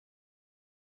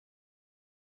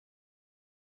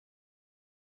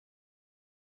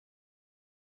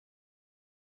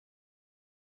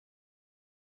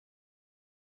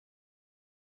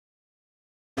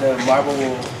The marble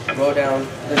will roll down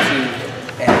the tube,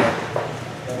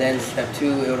 and then step 2,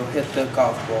 it'll hit the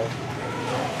golf ball.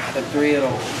 Step 3, it'll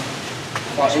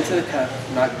fall into the cup,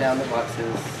 knock down the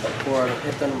boxes. Step 4, it'll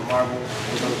hit the marble,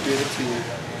 it'll go through the tube.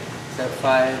 Step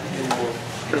 5, it will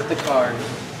hit the card.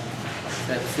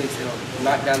 Step 6, it'll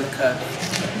knock down the cup.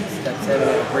 Step 7,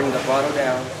 it'll bring the bottle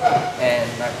down and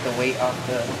knock the weight off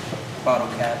the bottle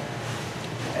cap.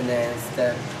 And then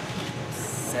step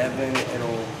 7,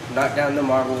 it'll knock down the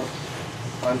marble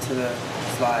onto the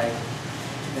slide.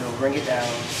 It'll bring it down.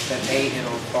 Step 8,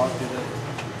 it'll fall through the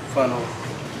funnel.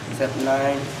 Step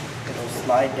 9, it'll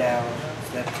slide down.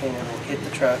 Step 10, it'll hit the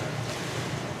truck.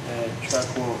 The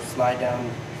truck will slide down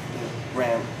the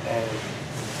ramp, and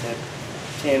step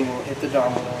 10 will hit the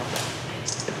domino.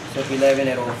 Step 11,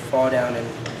 it'll fall down and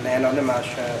land on the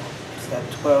mousetrap. Step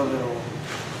 12, it'll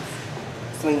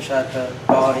slingshot the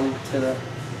ball into the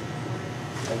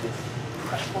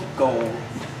goal,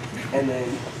 and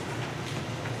then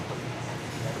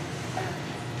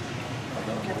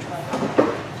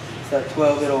step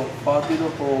 12, it'll fall through the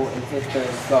hole and hit the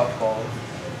golf ball.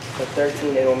 Step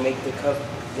 13, it'll make the cup,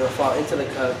 it'll fall into the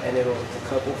cup, and the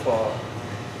cup will fall.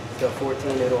 Step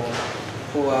 14, it'll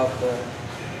pull out the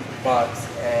box,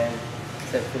 and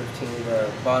step 15,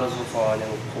 the bottles will fall and it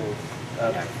will pull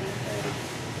up and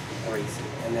erase it.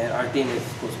 And then our theme is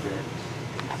school spirit.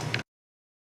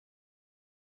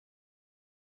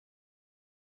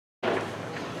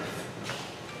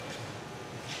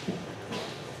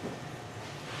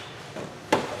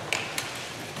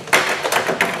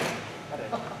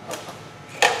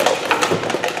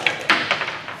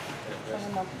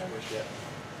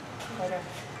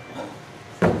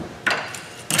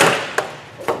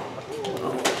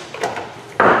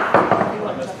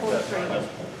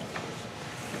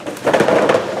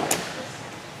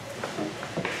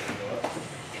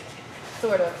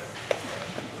 Sort of.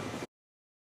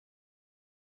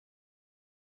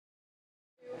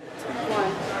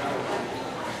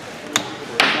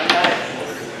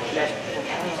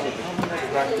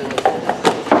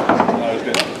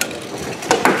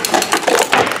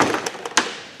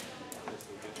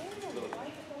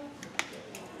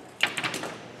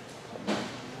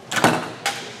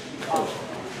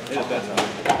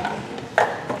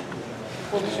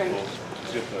 Pull the string.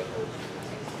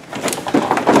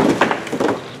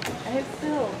 And it's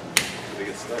still. They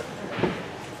get stuck.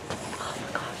 Oh my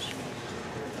gosh.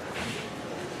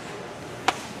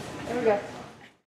 There we go.